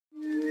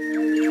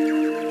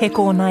He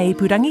kōna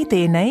ipurangi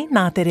tēnei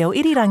nā te reo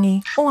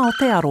irirangi o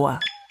Aotearoa.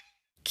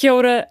 Kia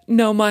ora,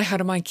 no mai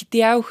haramai ki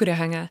te au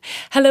hurahanga.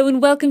 Hello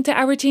and welcome to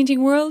Our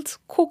Changing World.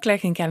 Ko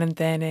klek and kalan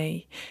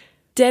tēnei.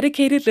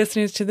 Dedicated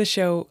listeners to the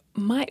show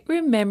might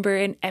remember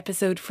an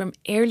episode from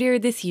earlier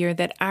this year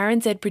that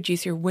RNZ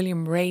producer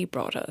William Ray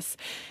brought us.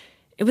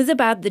 It was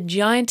about the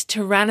giant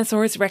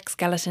Tyrannosaurus Rex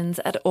skeletons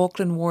at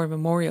Auckland War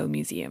Memorial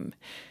Museum.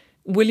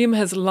 William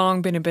has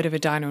long been a bit of a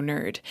dino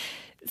nerd.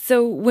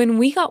 So when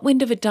we got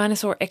wind of a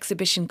dinosaur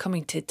exhibition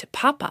coming to Te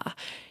Papa,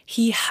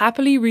 he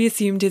happily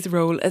reassumed his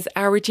role as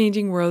Our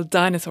Changing World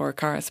dinosaur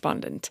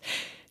correspondent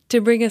to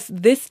bring us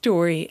this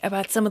story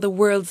about some of the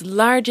world's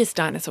largest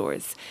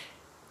dinosaurs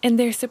and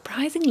their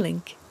surprising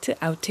link to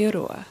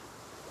Aotearoa.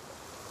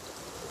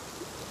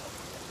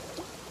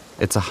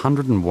 It's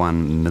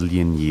 101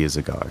 million years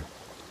ago.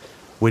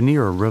 We're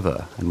near a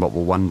river in what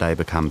will one day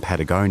become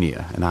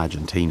Patagonia in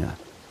Argentina.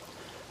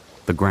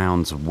 The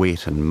ground's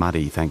wet and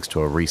muddy thanks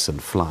to a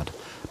recent flood,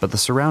 but the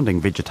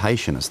surrounding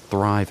vegetation is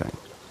thriving.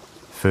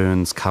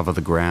 Ferns cover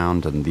the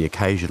ground and the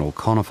occasional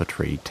conifer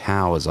tree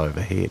towers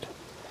overhead.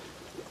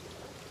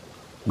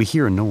 We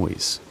hear a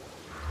noise.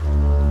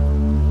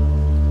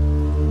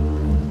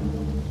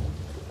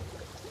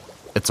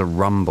 It's a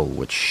rumble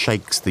which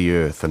shakes the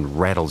earth and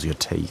rattles your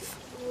teeth.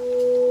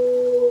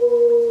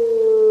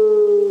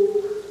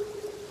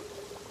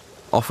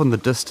 Off in the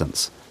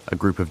distance, a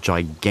group of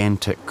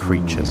gigantic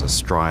creatures are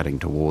striding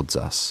towards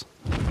us.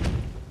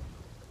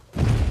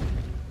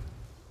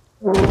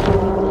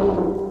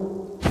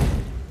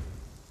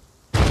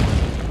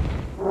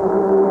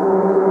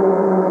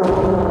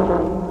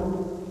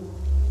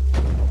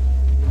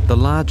 The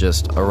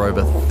largest are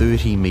over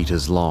 30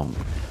 metres long,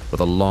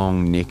 with a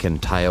long neck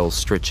and tail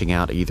stretching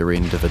out either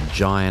end of a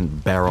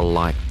giant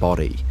barrel-like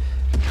body,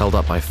 held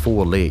up by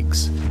 4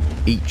 legs,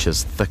 each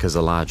as thick as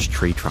a large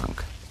tree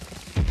trunk.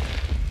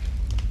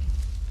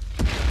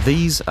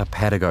 These are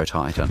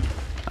Patagotitan,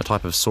 a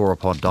type of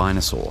sauropod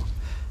dinosaur,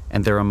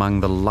 and they're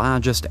among the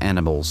largest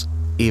animals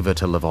ever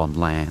to live on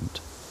land.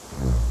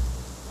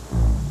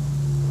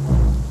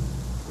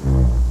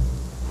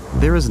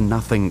 There is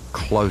nothing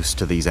close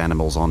to these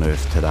animals on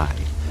Earth today.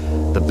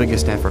 The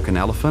biggest African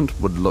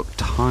elephant would look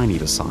tiny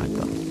beside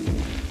them.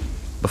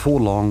 Before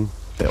long,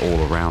 they're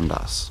all around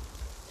us.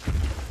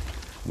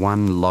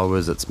 One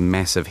lowers its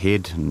massive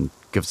head and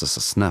gives us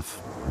a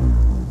sniff.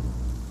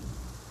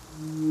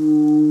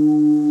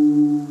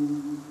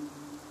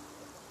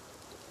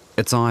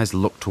 Its eyes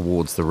look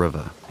towards the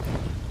river.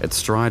 It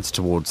strides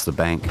towards the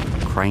bank,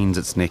 cranes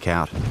its neck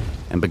out,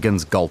 and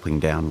begins gulping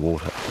down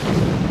water.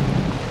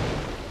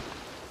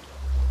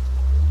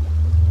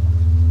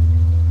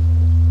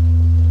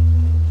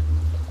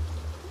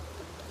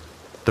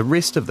 The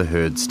rest of the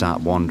herd start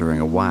wandering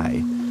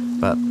away,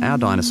 but our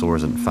dinosaur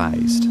isn't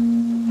fazed.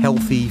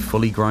 Healthy,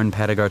 fully grown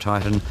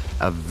Patagotitan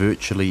are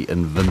virtually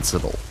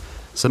invincible,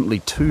 simply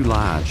too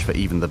large for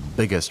even the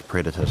biggest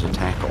predator to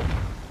tackle.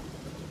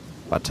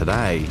 But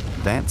today,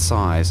 that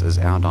size is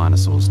our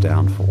dinosaur's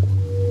downfall.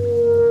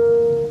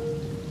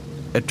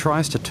 It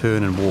tries to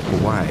turn and walk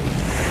away,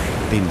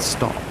 then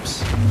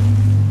stops.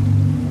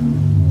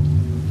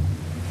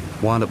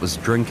 While it was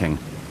drinking,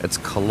 its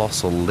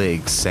colossal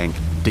legs sank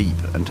deep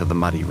into the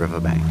muddy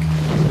riverbank.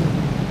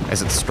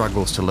 As it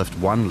struggles to lift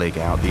one leg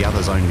out, the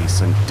others only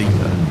sink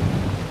deeper.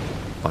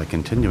 By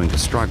continuing to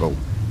struggle,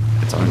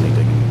 it's only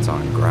digging its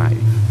own grave.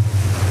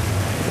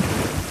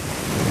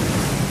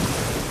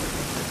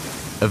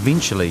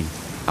 Eventually,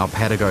 our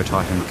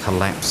Patagotitan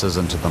collapses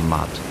into the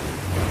mud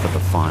for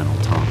the final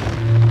time.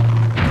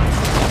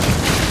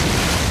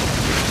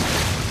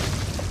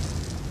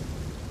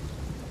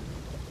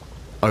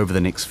 Over the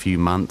next few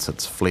months,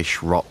 its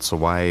flesh rots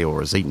away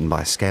or is eaten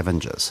by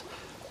scavengers.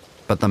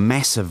 But the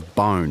massive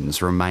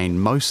bones remain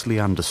mostly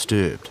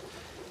undisturbed.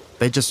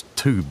 They're just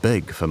too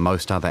big for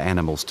most other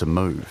animals to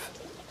move.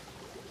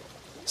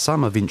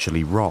 Some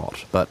eventually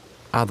rot, but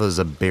others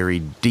are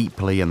buried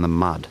deeply in the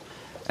mud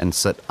and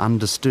sit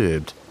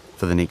undisturbed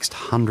for the next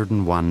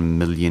 101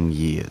 million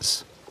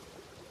years,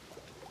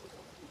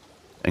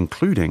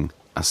 including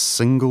a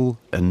single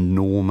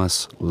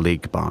enormous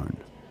leg bone.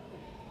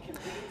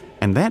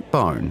 And that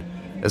bone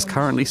is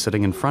currently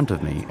sitting in front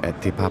of me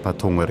at Te Papa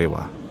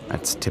Tongarewa,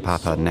 at Te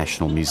Papa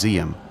National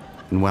Museum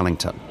in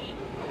Wellington.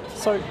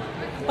 So,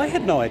 I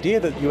had no idea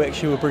that you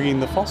actually were bringing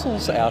the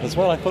fossils out as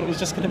well. I thought it was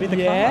just going to be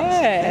the cards.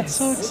 That's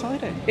so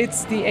exciting.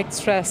 It's the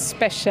extra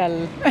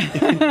special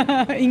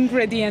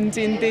ingredient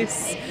in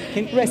this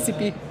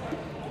recipe.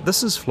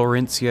 This is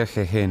Florencia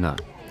Gehena,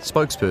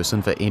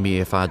 spokesperson for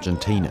MEF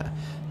Argentina.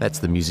 That's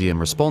the museum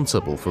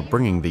responsible for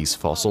bringing these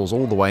fossils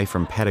all the way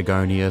from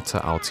Patagonia to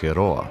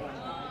Aotearoa.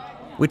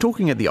 We're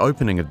talking at the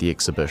opening of the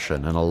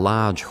exhibition in a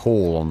large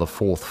hall on the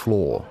 4th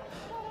floor.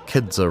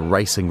 Kids are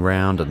racing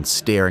round and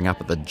staring up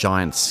at the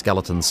giant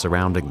skeletons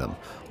surrounding them,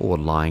 or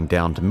lying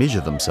down to measure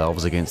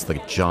themselves against the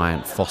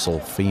giant fossil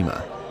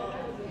femur.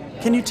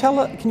 Can you tell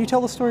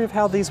the story of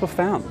how these were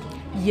found?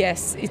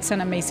 Yes, it's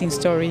an amazing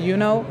story. You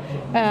know,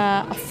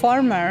 a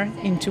farmer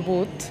in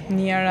Chubut,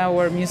 near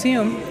our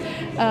museum,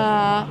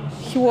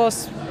 he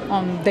was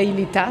on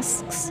daily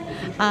tasks,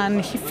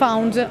 and he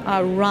found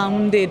a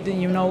rounded,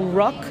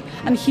 rock,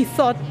 and he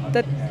thought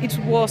that it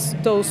was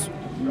those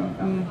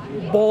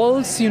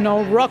balls,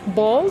 rock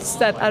balls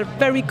that are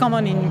very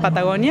common in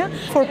Patagonia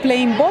for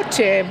playing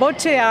bocce.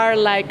 Bocce are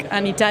like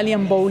an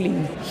Italian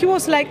bowling. He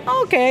was like,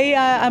 okay,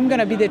 I'm going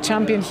to be the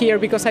champion here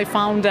because I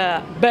found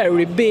a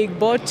very big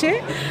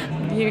bocce.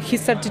 He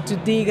started to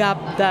dig up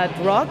that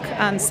rock,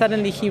 and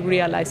suddenly he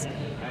realized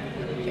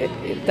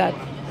that...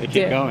 It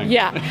kept going.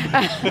 Yeah.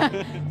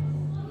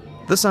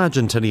 This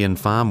Argentinian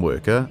farm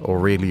worker,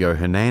 Aurelio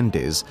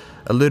Hernandez,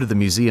 alerted the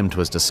museum to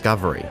his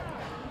discovery.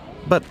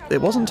 But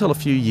it wasn't until a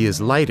few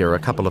years later a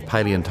couple of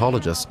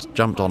paleontologists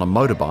jumped on a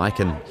motorbike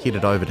and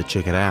headed over to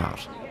check it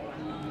out.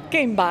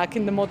 Came back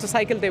in the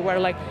motorcycle, they were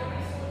like,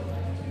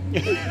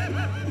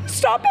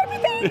 stop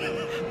everything!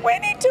 We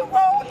need to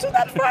go to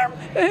that farm!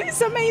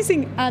 It's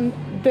amazing! And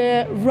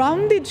the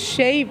rounded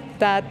shape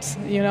that,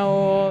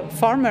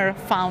 farmer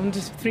found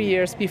 3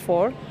 years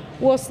before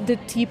was the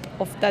tip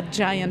of that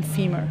giant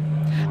femur.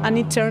 And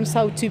it turns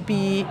out to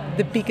be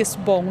the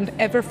biggest bone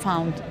ever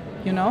found,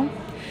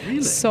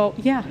 Really? So,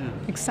 yeah,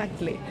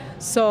 exactly.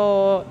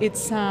 So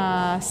it's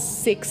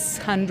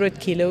 600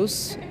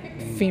 kilos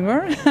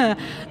femur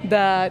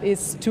that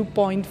is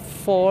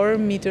 2.4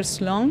 meters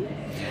long,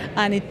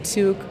 and it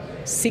took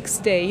 6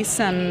 days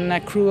and a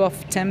crew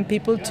of 10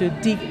 people to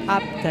dig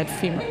up that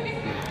femur.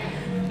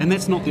 And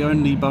that's not the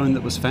only bone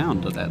that was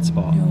found at that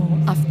spot.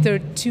 After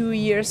 2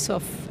 years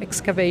of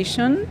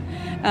excavation,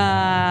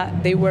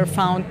 they were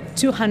found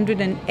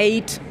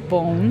 208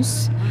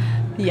 bones.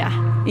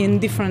 Yeah, in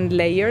different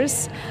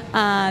layers,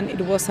 and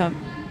it was an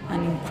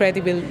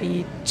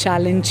incredibly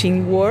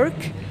challenging work.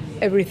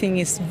 Everything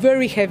is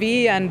very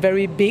heavy and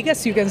very big,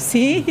 as you can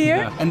see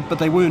here. Yeah. But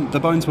the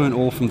bones weren't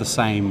all from the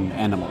same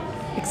animal.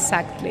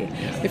 Exactly.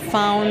 We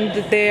found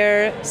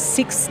there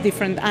 6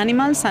 different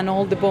animals, and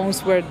all the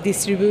bones were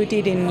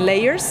distributed in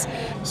layers.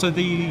 So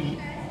the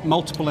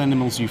multiple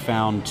animals you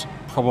found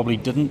probably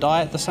didn't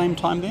die at the same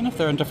time then, if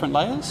they're in different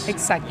layers?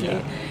 Exactly.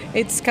 Yeah.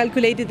 It's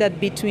calculated that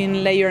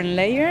between layer and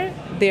layer,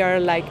 there are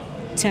like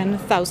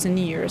 10,000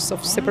 years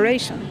of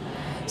separation.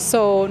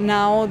 So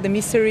now the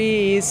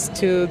mystery is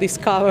to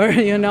discover,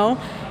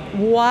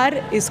 what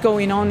is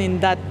going on in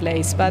that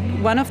place. But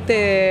one of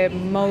the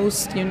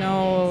most,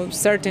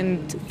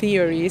 certain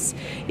theories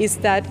is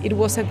that it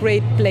was a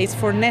great place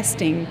for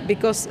nesting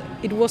because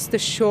it was the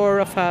shore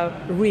of a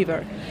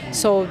river.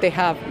 So they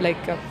have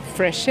like a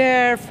fresh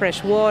air,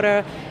 fresh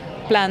water,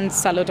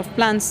 plants, a lot of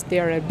plants, they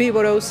are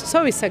herbivorous,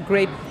 so it's a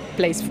great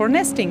place for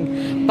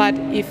nesting. But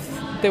if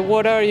the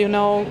water,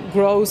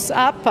 grows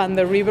up and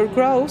the river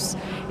grows,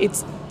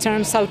 it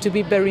turns out to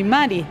be very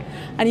muddy.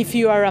 And if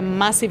you are a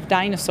massive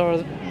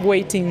dinosaur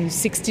weighing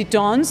 60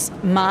 tons,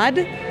 mud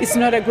is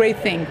not a great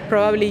thing.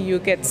 Probably you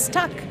get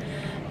stuck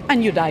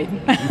and you die.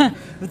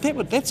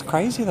 That's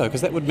crazy though,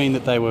 because that would mean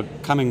that they were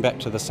coming back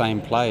to the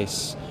same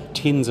place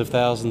tens of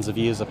thousands of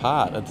years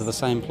apart into the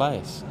same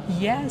place.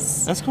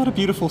 Yes. That's quite a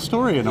beautiful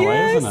story in a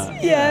way, isn't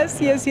it?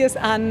 Yes.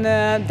 And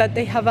that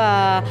they have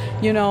a,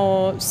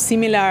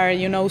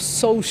 similar,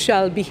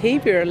 social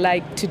behavior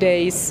like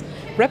today's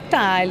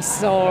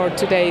reptiles or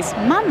today's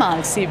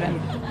mammals even.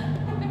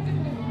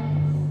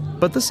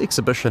 But this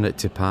exhibition at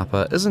Te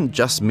Papa isn't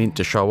just meant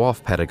to show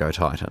off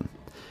Patagotitan.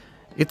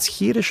 It's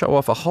here to show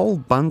off a whole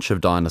bunch of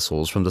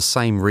dinosaurs from the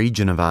same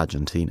region of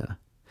Argentina.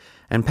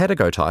 And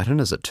Patagotitan,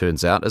 as it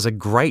turns out, is a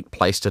great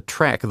place to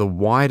track the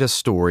wider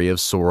story of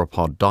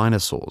sauropod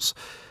dinosaurs.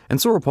 And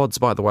sauropods,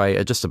 by the way,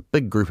 are just a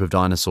big group of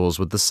dinosaurs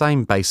with the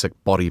same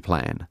basic body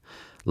plan.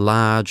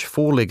 Large,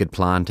 four-legged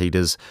plant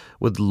eaters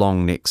with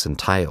long necks and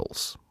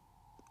tails.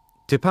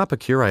 Te Papa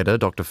curator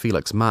Dr.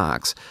 Felix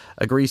Marx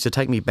agrees to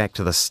take me back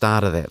to the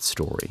start of that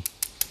story.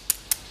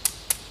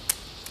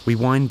 We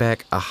wind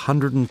back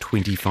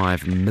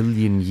 125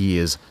 million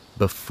years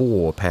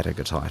before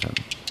Patagotitan.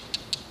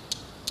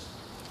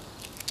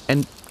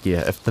 And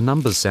yeah, if the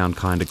numbers sound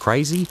kind of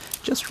crazy,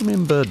 just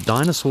remember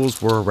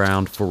dinosaurs were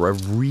around for a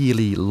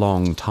really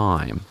long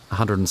time,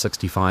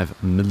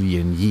 165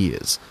 million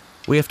years.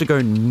 We have to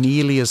go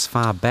nearly as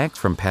far back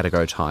from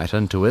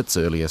Patagotitan to its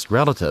earliest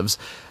relatives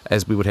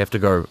as we would have to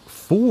go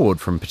forward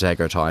from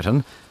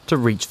Patagotitan to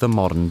reach the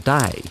modern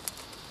day.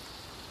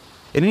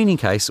 In any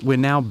case, we're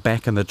now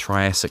back in the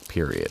Triassic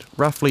period,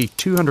 roughly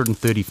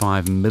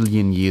 235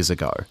 million years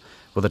ago,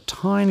 with a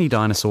tiny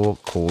dinosaur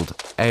called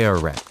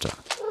Aoraptor.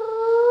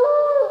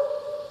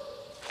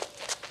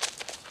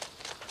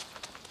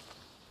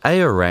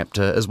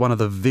 Aoraptor is one of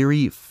the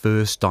very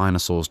first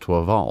dinosaurs to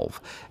evolve,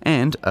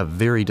 and a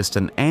very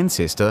distant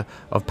ancestor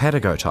of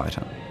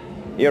Patagotitan.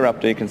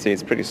 Aoraptor, you can see,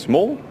 is pretty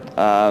small,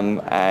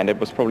 and it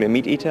was probably a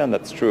meat eater, and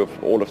that's true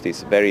of all of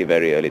these very,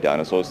 very early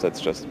dinosaurs. That's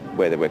just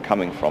where they were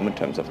coming from in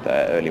terms of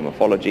their early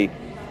morphology.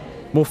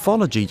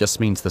 Morphology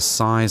just means the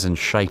size and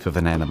shape of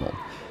an animal.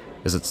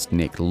 Is its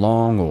neck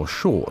long or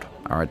short?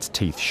 Are its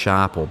teeth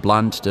sharp or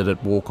blunt? Did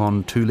it walk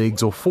on 2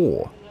 legs or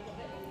 4?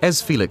 As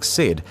Felix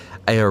said,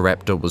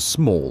 Aoraptor was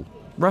small,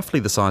 roughly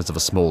the size of a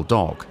small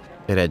dog.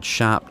 It had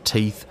sharp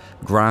teeth,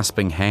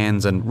 grasping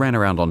hands, and ran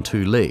around on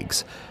two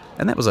legs,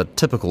 and that was a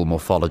typical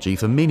morphology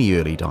for many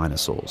early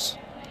dinosaurs.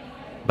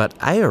 But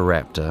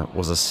Aoraptor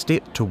was a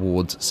step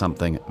towards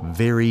something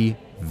very,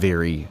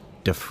 very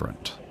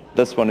different.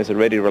 This one is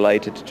already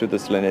related to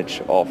this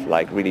lineage of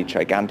like really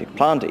gigantic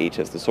plant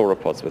eaters, the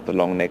sauropods with the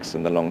long necks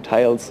and the long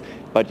tails,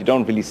 but you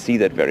don't really see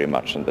that very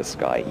much in this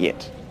guy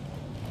yet.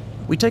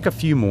 We take a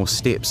few more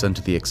steps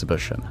into the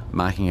exhibition,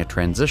 marking a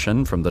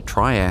transition from the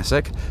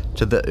Triassic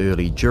to the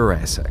early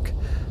Jurassic,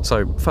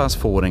 so fast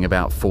forwarding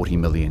about 40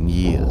 million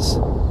years.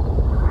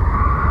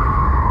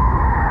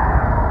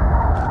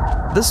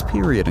 This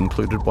period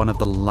included one of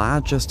the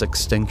largest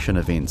extinction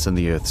events in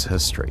the Earth's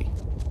history.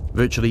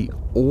 Virtually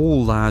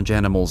all large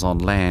animals on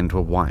land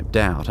were wiped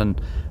out, and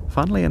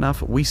funnily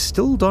enough, we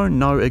still don't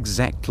know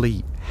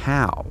exactly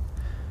how.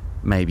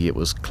 Maybe it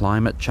was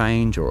climate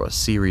change, or a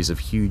series of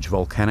huge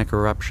volcanic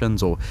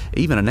eruptions, or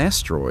even an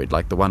asteroid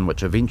like the one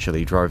which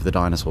eventually drove the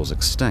dinosaurs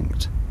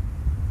extinct.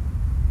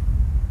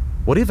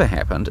 Whatever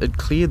happened, it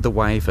cleared the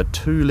way for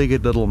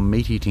two-legged little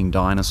meat-eating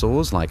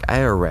dinosaurs like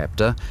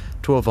Aoraptor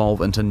to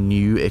evolve into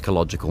new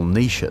ecological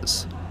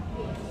niches.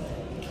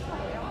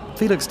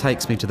 Felix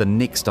takes me to the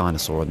next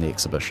dinosaur in the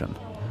exhibition,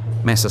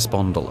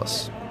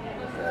 Massospondylus.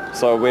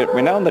 So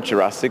we're now in the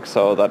Jurassic,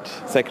 so that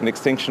second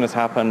extinction has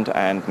happened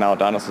and now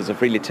dinosaurs have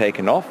really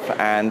taken off,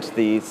 and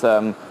these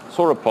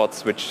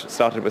sauropods, which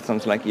started with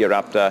something like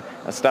Eoraptor,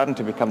 are starting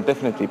to become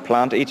definitely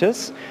plant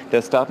eaters.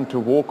 They're starting to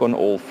walk on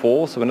all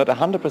four, so we're not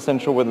 100%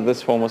 sure whether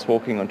this form was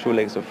walking on two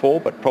legs or four,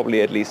 but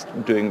probably at least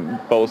doing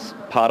both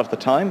part of the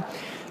time.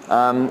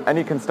 And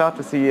you can start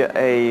to see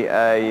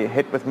a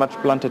head with much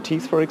blunter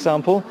teeth, for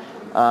example,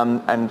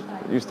 and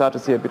you start to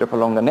see a bit of a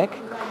longer neck.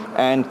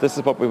 And this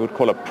is what we would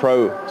call a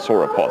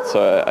pro-sauropod,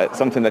 so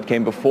something that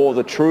came before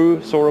the true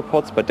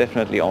sauropods, but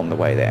definitely on the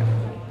way there.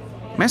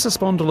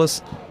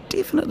 Massospondylus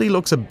definitely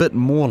looks a bit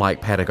more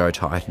like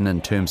Patagotitan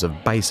in terms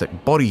of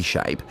basic body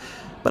shape,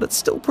 but it's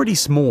still pretty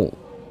small.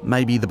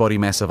 Maybe the body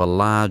mass of a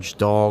large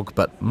dog,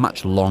 but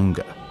much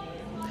longer.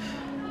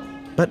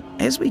 But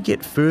as we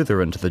get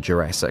further into the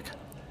Jurassic,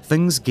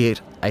 things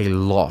get a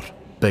lot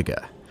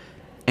bigger.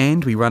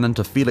 And we run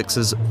into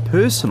Felix's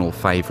personal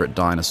favourite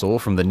dinosaur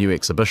from the new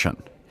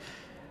exhibition,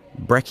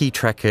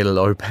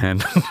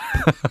 Brachytrachelopan.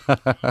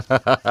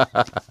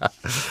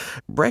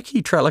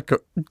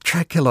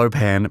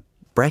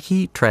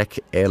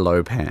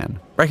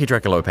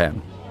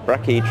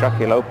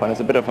 Brachytrachelopan is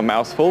a bit of a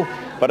mouthful,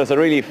 but it's a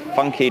really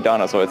funky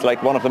dinosaur. It's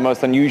like one of the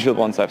most unusual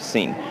ones I've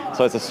seen.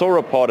 So it's a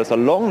sauropod, it's a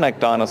long-necked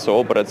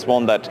dinosaur, but it's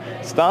one that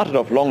started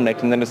off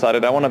long-necked and then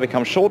decided I want to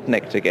become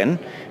short-necked again,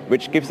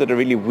 which gives it a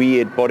really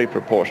weird body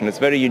proportion. It's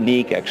very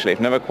unique, actually. I've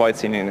never quite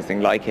seen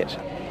anything like it.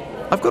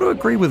 I've got to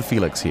agree with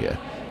Felix here.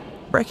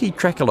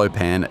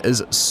 Brachytrachelopan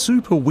is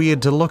super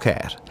weird to look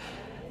at.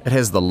 It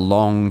has the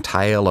long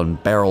tail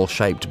and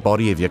barrel-shaped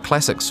body of your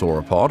classic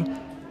sauropod,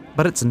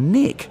 but its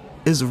neck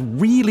is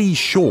really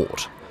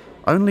short,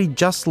 only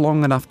just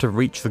long enough to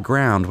reach the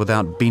ground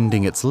without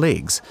bending its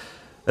legs.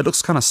 It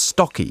looks kind of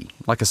stocky,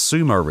 like a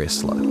sumo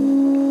wrestler.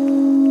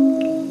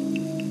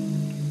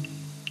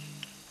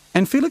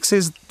 And Felix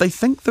says they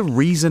think the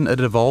reason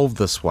it evolved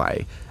this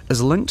way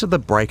is linked to the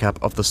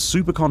breakup of the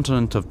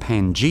supercontinent of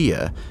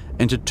Pangaea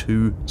into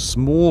two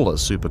smaller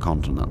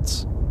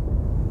supercontinents.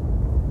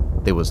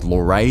 There was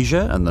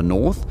Laurasia in the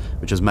north,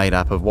 which is made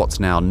up of what's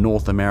now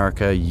North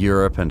America,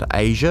 Europe and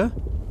Asia,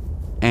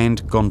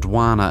 and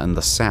Gondwana in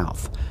the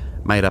south,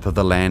 made up of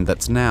the land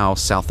that's now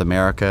South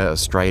America,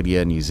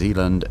 Australia, New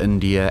Zealand,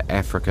 India,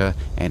 Africa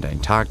and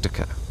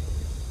Antarctica.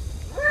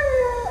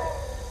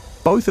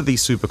 Both of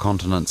these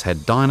supercontinents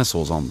had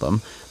dinosaurs on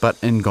them, but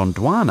in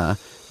Gondwana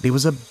there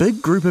was a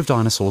big group of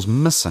dinosaurs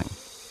missing,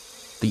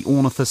 the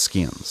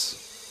Ornithischians.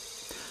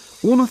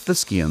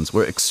 Ornithischians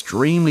were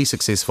extremely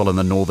successful in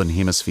the Northern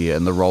Hemisphere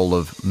in the role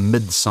of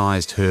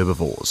mid-sized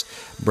herbivores,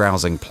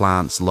 browsing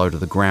plants low to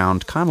the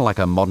ground, kind of like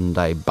a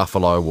modern-day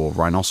buffalo or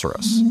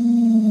rhinoceros.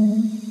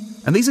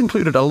 And these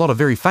included a lot of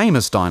very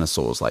famous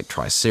dinosaurs like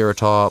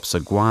Triceratops,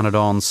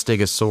 Iguanodon,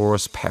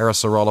 Stegosaurus,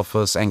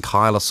 Parasaurolophus,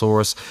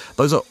 Ankylosaurus.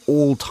 Those are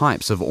all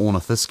types of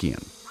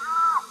Ornithischian.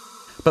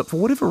 But for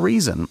whatever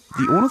reason,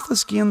 the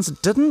Ornithischians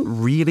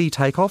didn't really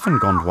take off in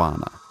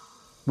Gondwana,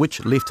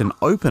 which left an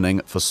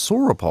opening for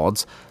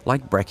sauropods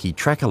like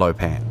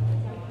Brachytrachelopan.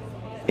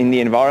 In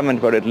the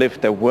environment where it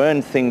lived, there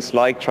weren't things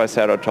like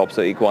Triceratops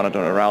or Iguanodon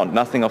around,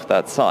 nothing of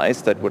that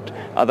size that would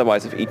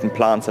otherwise have eaten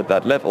plants at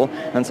that level.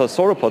 And so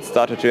sauropods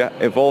started to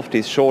evolve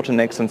these shorter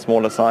necks and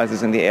smaller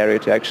sizes in the area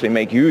to actually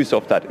make use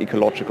of that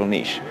ecological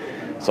niche.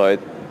 So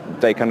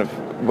they kind of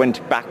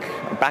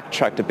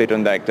backtracked a bit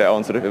on their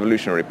own sort of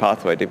evolutionary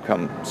pathway to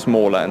become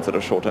smaller and sort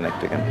of shorter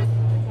necked again.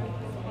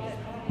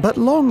 But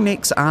long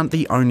necks aren't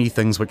the only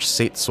things which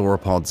set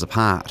sauropods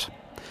apart.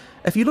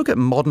 If you look at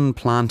modern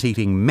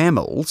plant-eating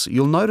mammals,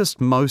 you'll notice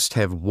most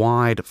have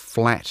wide,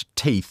 flat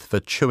teeth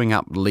for chewing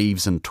up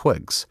leaves and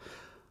twigs.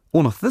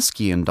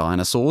 Ornithischian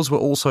dinosaurs were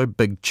also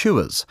big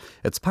chewers.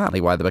 It's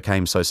partly why they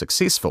became so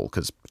successful,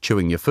 because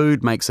chewing your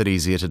food makes it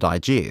easier to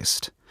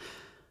digest.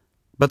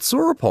 But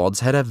sauropods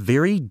had a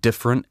very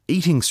different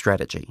eating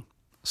strategy.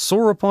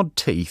 Sauropod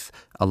teeth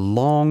are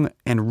long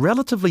and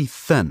relatively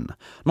thin,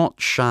 not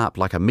sharp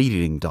like a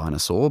meat-eating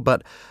dinosaur,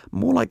 but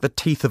more like the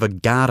teeth of a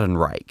garden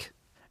rake.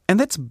 And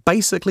that's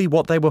basically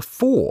what they were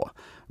for,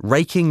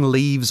 raking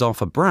leaves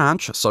off a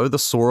branch so the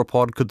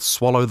sauropod could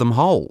swallow them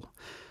whole.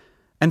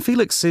 And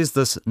Felix says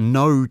this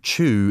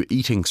no-chew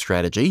eating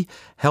strategy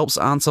helps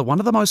answer one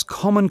of the most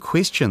common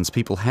questions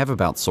people have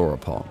about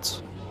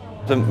sauropods.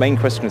 The main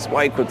question is,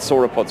 why could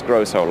sauropods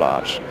grow so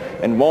large?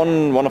 And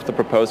one of the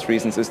proposed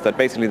reasons is that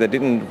basically they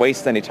didn't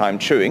waste any time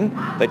chewing.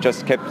 They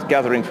just kept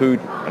gathering food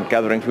and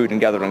gathering food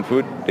and gathering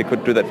food. They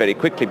could do that very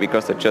quickly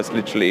because they just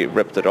literally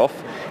ripped it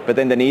off. But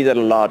then they needed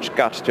a large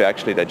gut to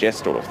actually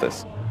digest all of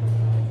this.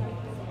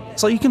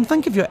 So you can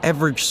think of your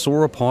average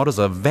sauropod as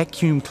a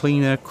vacuum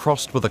cleaner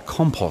crossed with a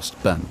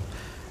compost bin.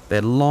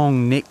 Their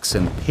long necks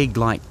and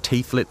peg-like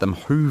teeth let them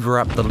hoover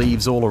up the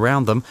leaves all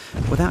around them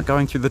without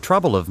going through the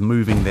trouble of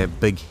moving their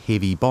big,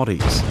 heavy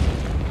bodies.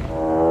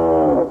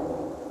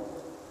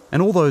 And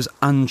all those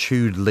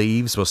unchewed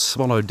leaves were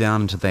swallowed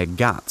down into their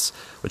guts,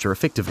 which are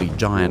effectively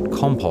giant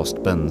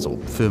compost bins or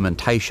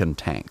fermentation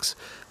tanks,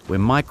 where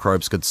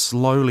microbes could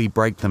slowly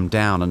break them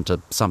down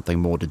into something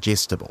more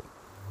digestible.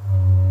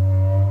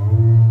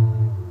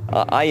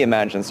 I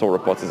imagine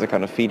sauropods as a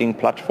kind of feeding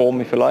platform,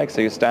 if you like.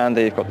 So you stand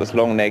there, you've got this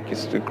long neck,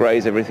 you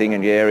graze everything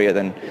in the area,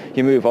 then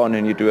you move on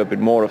and you do a bit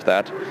more of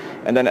that.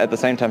 And then at the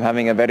same time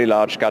having a very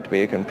large gut where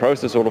you can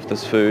process all of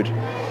this food.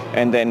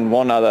 And then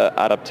one other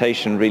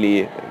adaptation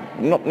really,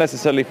 not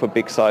necessarily for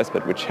big size,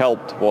 but which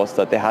helped, was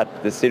that they had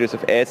this series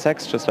of air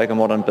sacs, just like a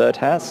modern bird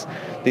has.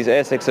 These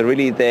air sacs are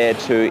really there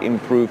to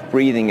improve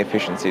breathing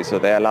efficiency. So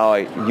they allow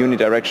a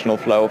unidirectional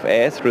flow of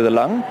air through the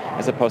lung,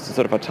 as opposed to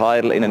sort of a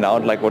tidal in and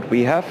out like what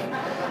we have.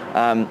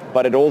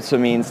 But it also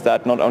means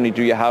that not only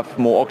do you have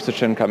more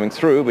oxygen coming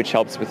through, which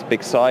helps with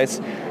big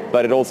size,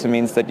 but it also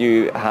means that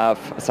you have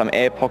some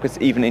air pockets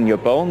even in your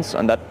bones,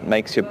 and that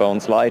makes your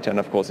bones light. And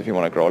of course, if you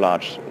want to grow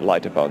large,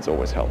 lighter bones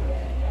always help.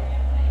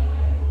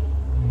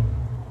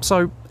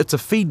 So it's a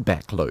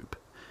feedback loop.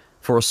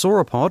 For a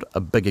sauropod, a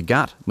bigger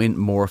gut meant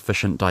more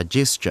efficient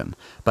digestion,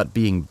 but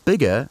being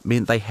bigger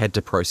meant they had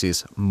to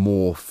process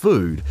more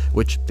food,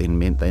 which then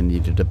meant they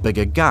needed a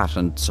bigger gut,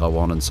 and so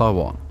on and so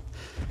on.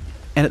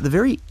 And at the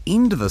very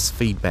end of this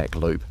feedback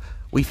loop,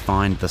 we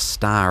find the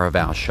star of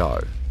our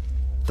show,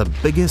 the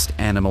biggest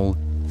animal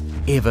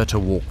ever to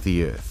walk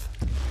the earth,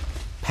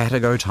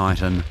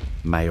 Patagotitan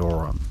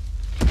maiorum.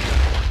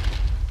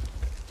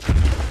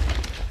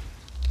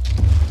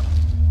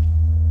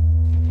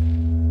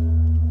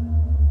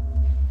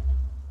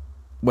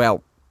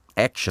 Well,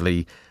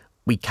 actually,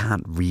 we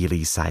can't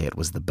really say it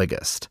was the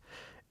biggest.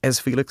 As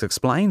Felix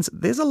explains,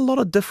 there's a lot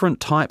of different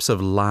types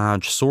of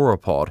large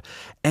sauropod,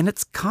 and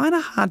it's kind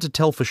of hard to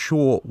tell for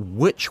sure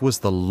which was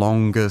the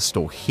longest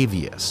or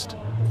heaviest.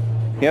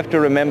 You have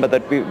to remember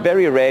that we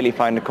very rarely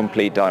find a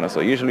complete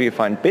dinosaur. Usually you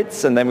find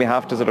bits, and then we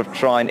have to sort of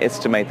try and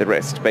estimate the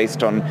rest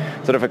based on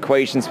sort of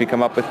equations we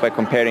come up with by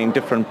comparing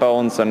different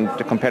bones and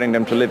comparing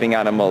them to living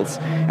animals.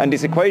 And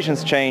these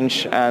equations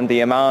change, and the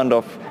amount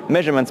of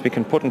measurements we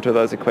can put into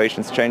those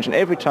equations change, and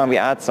every time we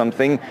add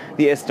something,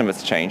 the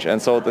estimates change.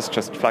 And so this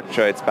just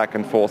fluctuates back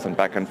and forth and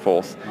back and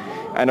forth.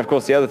 And of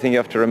course, the other thing you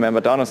have to remember,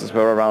 dinosaurs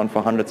were around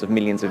for hundreds of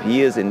millions of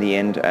years in the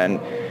end,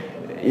 and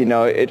you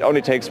know, it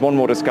only takes one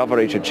more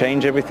discovery to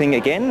change everything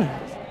again.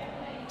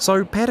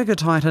 So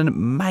Patagotitan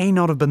may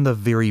not have been the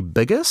very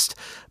biggest,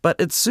 but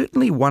it's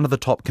certainly one of the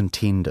top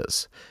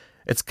contenders.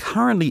 It's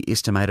currently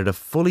estimated a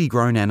fully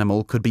grown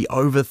animal could be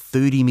over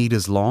 30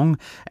 metres long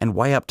and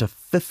weigh up to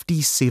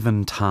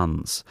 57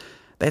 tonnes.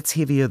 That's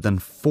heavier than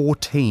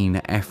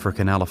 14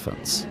 African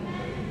elephants.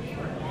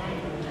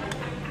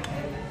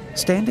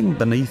 Standing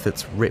beneath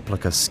its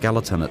replica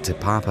skeleton at Te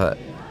Papa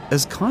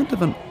is kind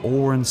of an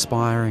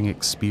awe-inspiring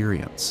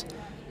experience.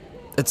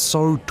 It's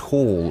so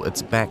tall,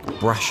 its back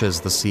brushes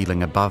the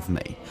ceiling above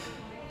me.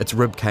 Its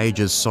ribcage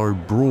is so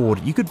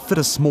broad, you could fit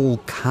a small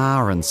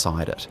car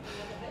inside it.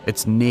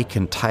 Its neck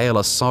and tail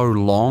are so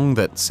long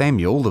that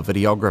Samuel, the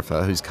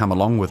videographer who's come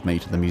along with me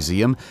to the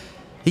museum,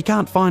 he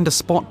can't find a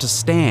spot to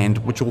stand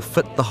which will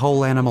fit the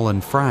whole animal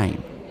in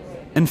frame.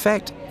 In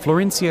fact,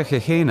 Florencia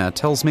Gehena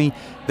tells me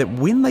that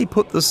when they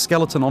put this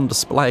skeleton on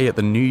display at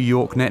the New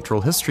York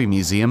Natural History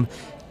Museum,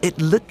 it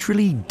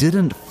literally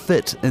didn't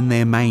fit in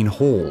their main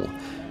hall.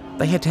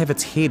 They had to have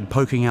its head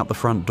poking out the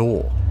front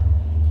door.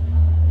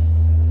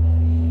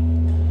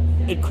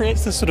 It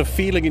creates this sort of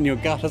feeling in your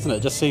gut, doesn't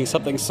it? Just seeing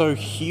something so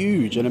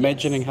huge and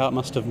imagining how it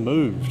must have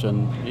moved,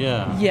 and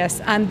yeah.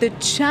 Yes, and the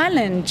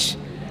challenge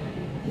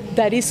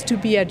that is to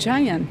be a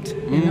giant,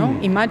 you know?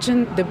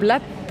 Imagine the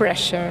blood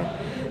pressure,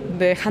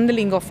 the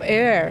handling of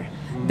air,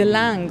 the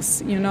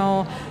lungs, you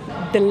know,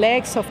 the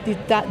legs of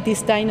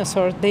this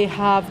dinosaur, they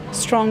have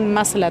strong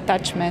muscle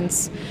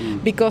attachments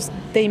because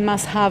they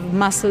must have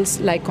muscles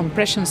like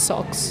compression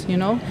socks, you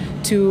know,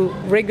 to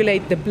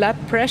regulate the blood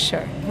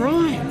pressure.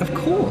 Right, of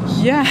course.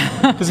 Yeah.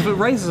 Because if it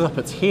raises up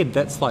its head,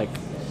 that's like,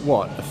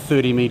 what, a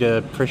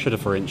 30-metre pressure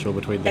differential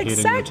between the head and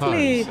your toes.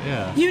 Exactly.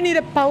 Yeah. You need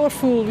a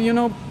powerful, you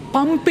know,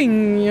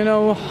 pumping,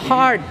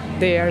 heart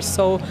there.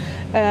 So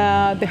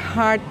the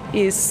heart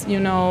is,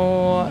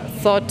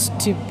 thought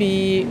to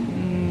be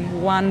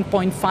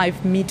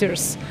 1.5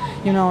 meters,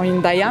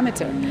 in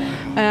diameter.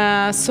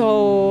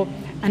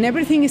 And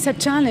everything is a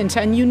challenge,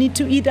 and you need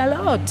to eat a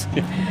lot.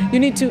 You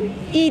need to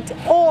eat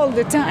all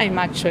the time,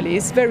 actually.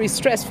 It's very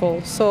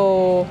stressful.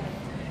 So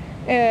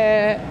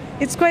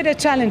it's quite a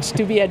challenge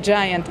to be a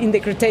giant in the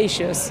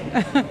Cretaceous.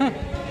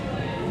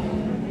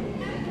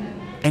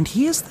 And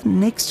here's the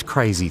next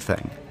crazy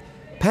thing.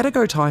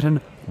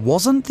 Patagotitan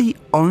wasn't the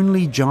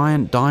only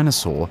giant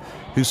dinosaur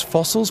whose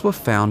fossils were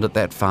found at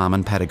that farm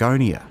in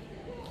Patagonia.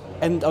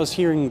 And I was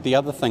hearing the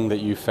other thing that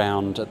you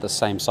found at the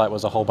same site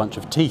was a whole bunch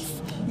of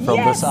teeth from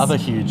this other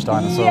huge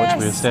dinosaur which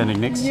we were standing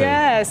next to.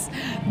 Yes,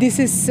 this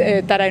is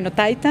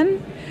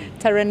Tyrannotitan.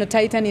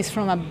 Tyrannotitan is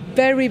from a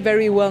very,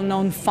 very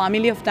well-known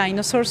family of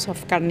dinosaurs,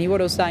 of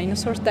carnivorous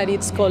dinosaurs, that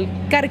it's called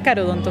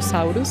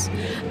Carcharodontosaurus,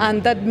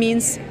 and that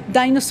means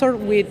dinosaur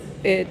with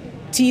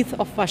teeth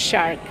of a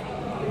shark.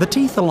 The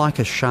teeth are like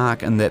a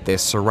shark in that they're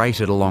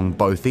serrated along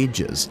both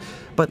edges,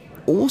 but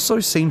also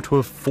seem to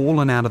have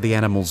fallen out of the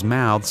animals'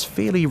 mouths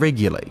fairly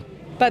regularly.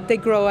 But they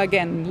grow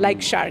again,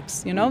 like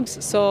sharks,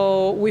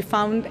 So we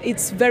found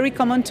it's very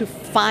common to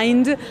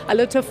find a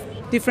lot of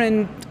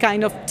different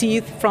kind of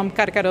teeth from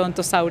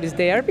Carcharodontosaurus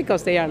there,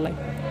 because they are like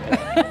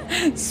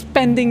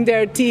spending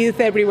their teeth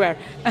everywhere.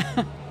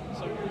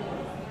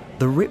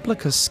 The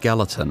replica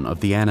skeleton of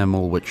the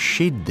animal which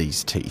shed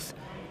these teeth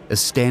is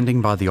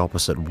standing by the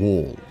opposite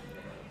wall.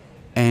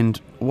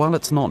 And while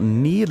it's not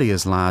nearly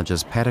as large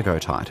as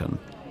Patagotitan,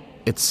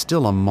 it's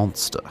still a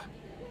monster.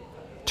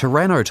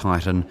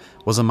 Tyrannotitan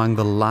was among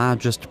the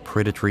largest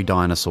predatory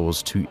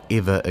dinosaurs to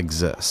ever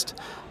exist,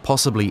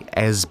 possibly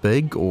as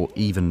big or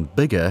even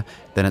bigger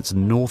than its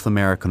North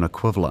American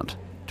equivalent,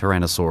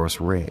 Tyrannosaurus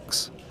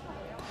rex.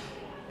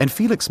 And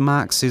Felix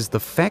Marx says the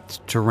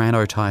fact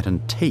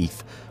Tyrannotitan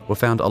teeth were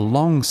found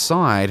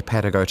alongside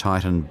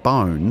Patagotitan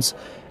bones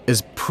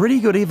is pretty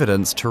good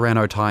evidence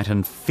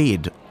Tyrannotitan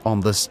fed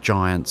on this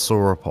giant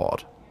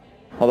sauropod.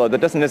 Although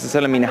that doesn't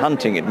necessarily mean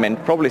hunting. It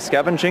meant probably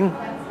scavenging,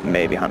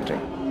 maybe hunting.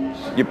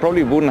 You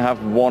probably wouldn't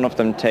have one of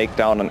them take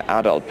down an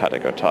adult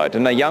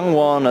Patagotitan. A young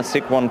one, a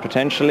sick one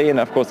potentially, and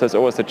of course there's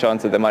always a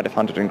chance that they might have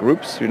hunted in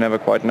groups. You never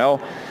quite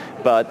know.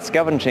 But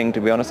scavenging,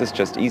 to be honest, is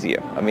just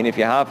easier. I mean, if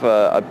you have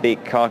a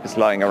big carcass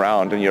lying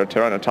around and you're a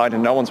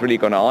Tyrannotitan, no one's really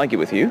going to argue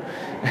with you.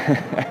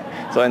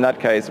 So in that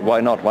case,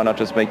 why not? Why not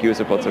just make use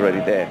of what's already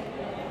there?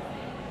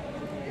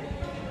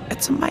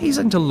 It's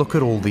amazing to look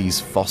at all these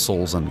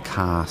fossils and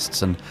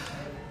casts, and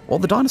while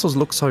the dinosaurs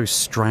look so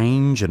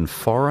strange and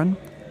foreign,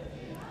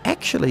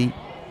 actually,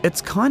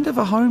 it's kind of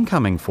a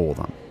homecoming for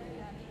them.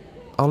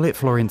 I'll let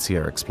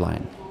Florencia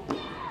explain.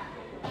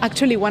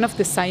 Actually, one of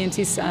the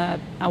scientists at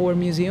our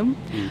museum,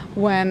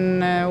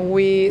 when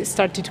we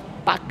started to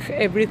pack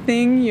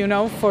everything,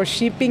 for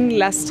shipping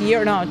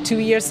 2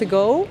 years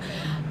ago,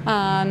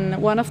 and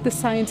one of the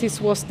scientists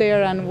was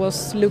there and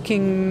was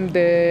looking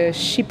the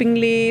shipping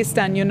list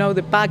and,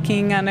 the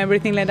packing and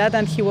everything like that,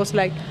 and he was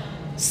like,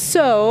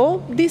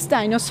 so these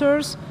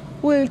dinosaurs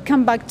will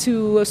come back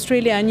to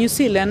Australia and New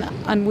Zealand,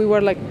 and we were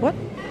like, what?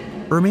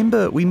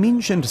 Remember, we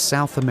mentioned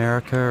South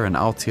America and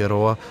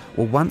Aotearoa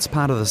were once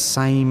part of the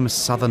same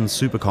southern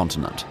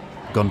supercontinent,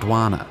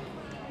 Gondwana.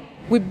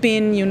 We've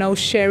been,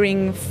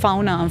 sharing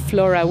fauna and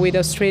flora with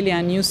Australia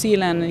and New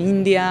Zealand,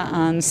 India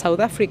and South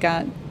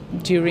Africa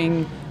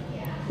during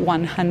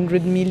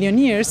 100 million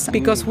years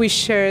because we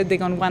share the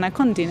Gondwana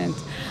continent.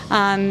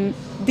 And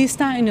these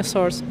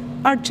dinosaurs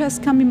are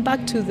just coming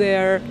back to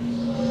their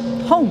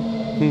home,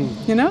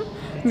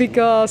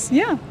 Because,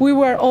 we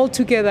were all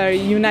together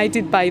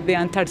united by the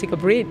Antarctica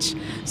Bridge.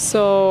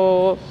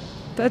 So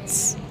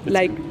that's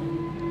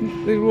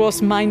it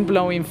was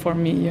mind-blowing for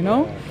me,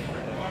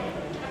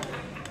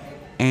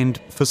 And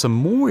for some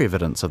more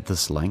evidence of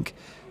this link,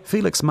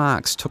 Felix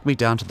Marx took me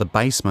down to the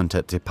basement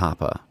at Te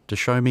Papa to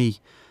show me,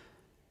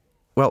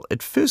 well,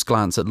 at first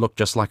glance it looked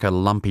just like a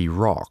lumpy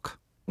rock.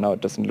 Now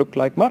it doesn't look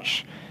like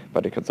much,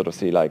 but you can sort of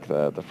see like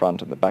the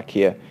front and the back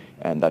here,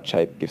 and that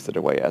shape gives it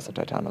away as a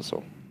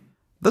titanosaur.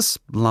 This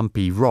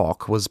lumpy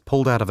rock was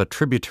pulled out of a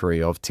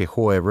tributary of Te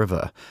Hoe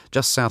River,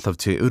 just south of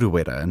Te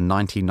Urewera in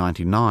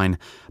 1999,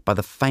 by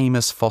the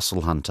famous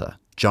fossil hunter,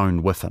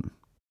 Joan Whiffen.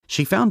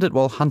 She found it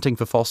while hunting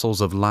for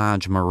fossils of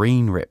large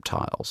marine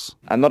reptiles.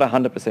 I'm not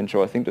 100%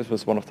 sure. I think this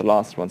was one of the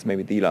last ones,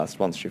 maybe the last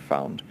ones she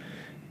found,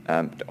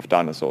 of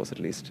dinosaurs at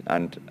least.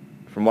 And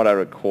from what I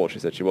recall, she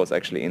said she was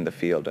actually in the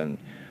field and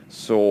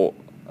saw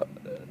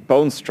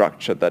bone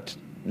structure that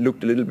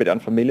looked a little bit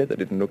unfamiliar, that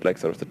didn't look like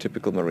sort of the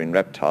typical marine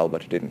reptile,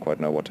 but she didn't quite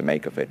know what to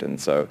make of it.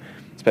 And so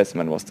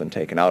specimen was then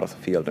taken out of the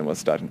field and was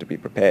starting to be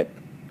prepared.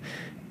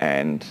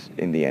 And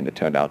in the end, it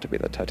turned out to be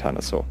the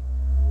titanosaur.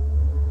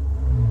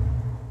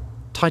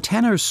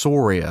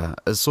 Titanosauria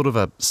is sort of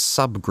a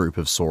subgroup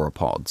of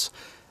sauropods,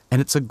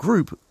 and it's a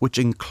group which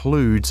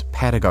includes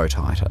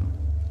Patagotitan.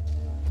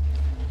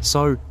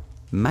 So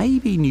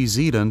maybe New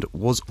Zealand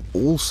was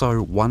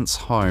also once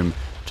home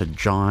to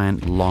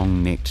giant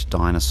long-necked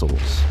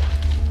dinosaurs.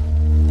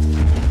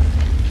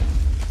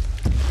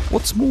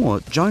 What's more,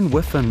 Joan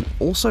Whiffen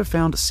also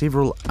found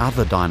several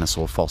other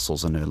dinosaur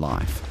fossils in her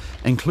life,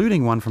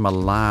 including one from a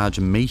large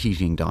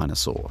meat-eating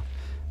dinosaur,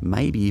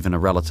 maybe even a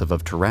relative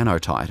of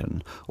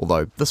Tyrannotitan,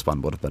 although this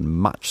one would have been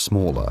much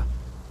smaller.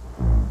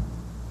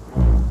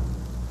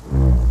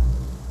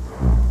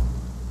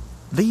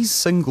 These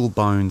single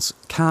bones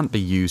can't be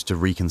used to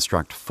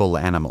reconstruct full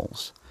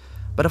animals.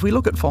 But if we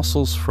look at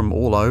fossils from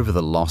all over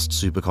the lost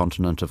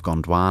supercontinent of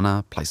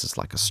Gondwana, places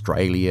like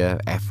Australia,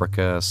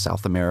 Africa,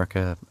 South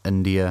America,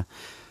 India,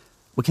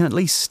 we can at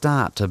least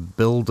start to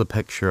build a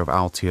picture of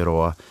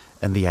Aotearoa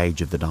in the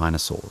age of the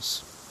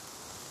dinosaurs.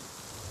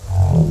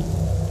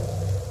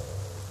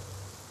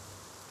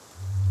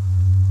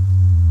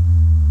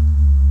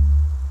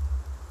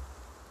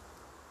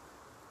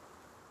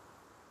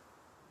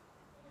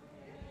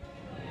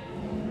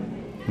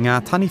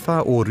 Ngā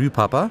Taniwha o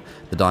Rūpapa,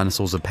 the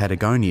dinosaurs of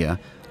Patagonia,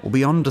 will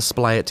be on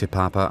display at Te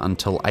Papa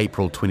until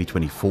April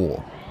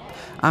 2024.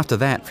 After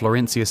that,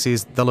 Florencia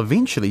says they'll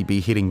eventually be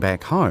heading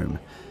back home,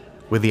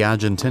 where the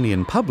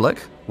Argentinian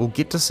public will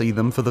get to see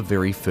them for the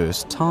very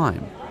first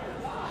time.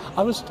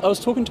 I was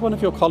talking to one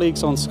of your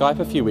colleagues on Skype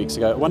a few weeks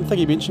ago. One thing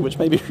he mentioned, which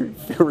made me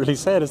feel really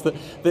sad, is that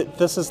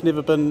this has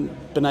never been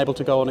able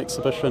to go on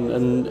exhibition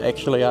in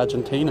actually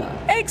Argentina.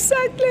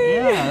 Exactly.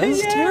 Yeah,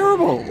 it's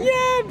terrible.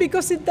 Yeah,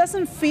 because it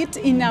doesn't fit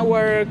in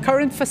our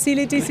current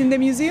facilities in the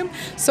museum.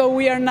 So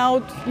we are now,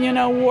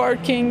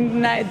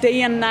 working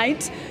day and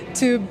night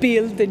to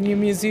build the new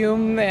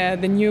museum,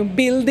 the new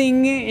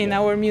building in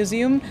our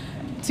museum,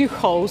 to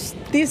host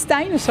this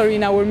dinosaur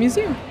in our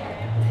museum.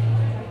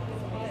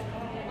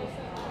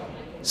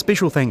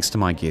 Special thanks to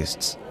my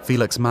guests,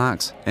 Felix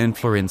Marks and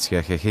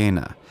Florencia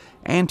Hehena,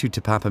 and to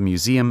Te Papa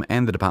Museum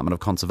and the Department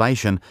of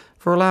Conservation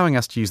for allowing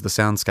us to use the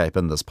soundscape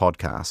in this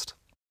podcast.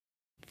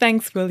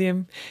 Thanks,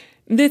 William.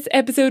 This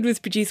episode was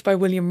produced by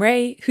William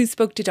Ray, who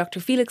spoke to Dr.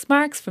 Felix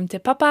Marks from Te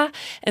Papa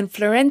and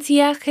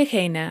Florencia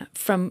Hehena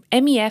from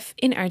MEF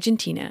in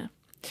Argentina.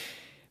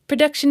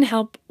 Production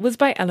help was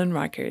by Ellen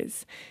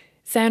Rikers.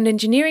 Sound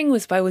engineering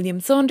was by William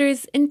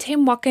Saunders, and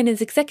Tim Watkin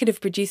is executive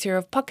producer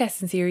of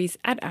podcasts and series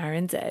at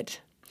RNZ.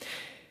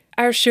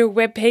 Our show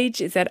webpage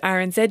is at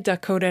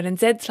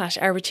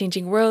rnz.co.nz/Our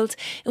Changing World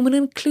and will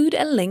include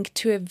a link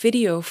to a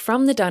video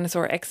from the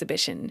dinosaur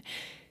exhibition.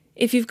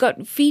 If you've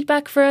got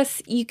feedback for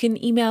us, you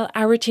can email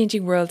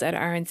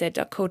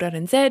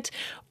ourchangingworld@rnz.co.nz,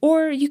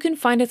 or you can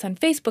find us on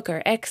Facebook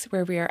or X,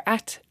 where we are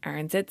at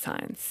RNZ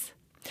Science.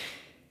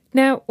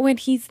 Now, when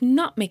he's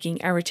not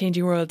making Our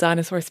Changing World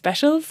dinosaur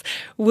specials,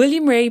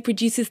 William Ray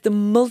produces the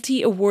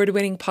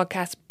multi-award-winning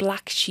podcast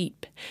Black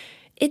Sheep.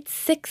 Its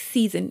sixth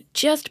season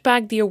just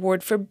bagged the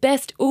award for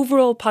Best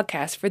Overall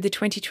Podcast for the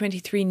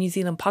 2023 New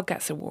Zealand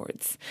Podcast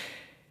Awards.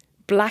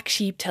 Black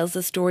Sheep tells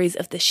the stories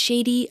of the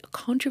shady,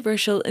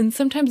 controversial, and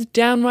sometimes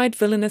downright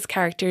villainous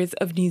characters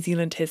of New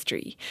Zealand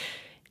history.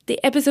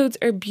 The episodes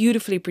are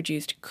beautifully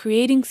produced,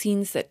 creating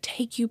scenes that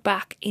take you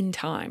back in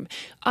time.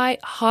 I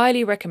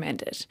highly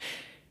recommend it.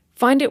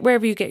 Find it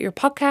wherever you get your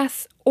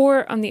podcasts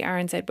or on the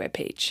RNZ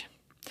webpage.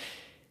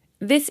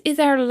 This is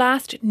our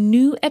last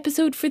new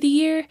episode for the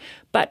year,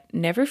 but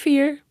never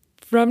fear.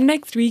 From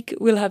next week,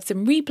 we'll have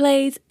some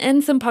replays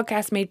and some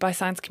podcasts made by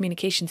science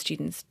communication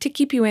students to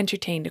keep you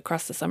entertained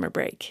across the summer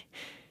break.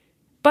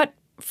 But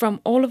from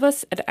all of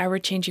us at Our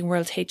Changing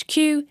World HQ,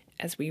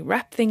 as we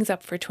wrap things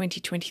up for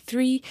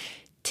 2023,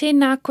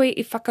 tēnā koe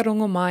I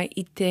whakarongo mai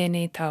I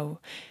tēnei tau.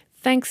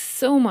 Thanks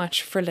so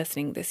much for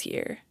listening this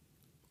year.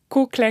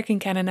 Ko Clark and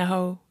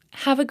Kananaho.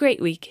 Have a great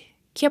week.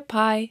 Kia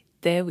pai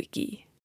te wiki.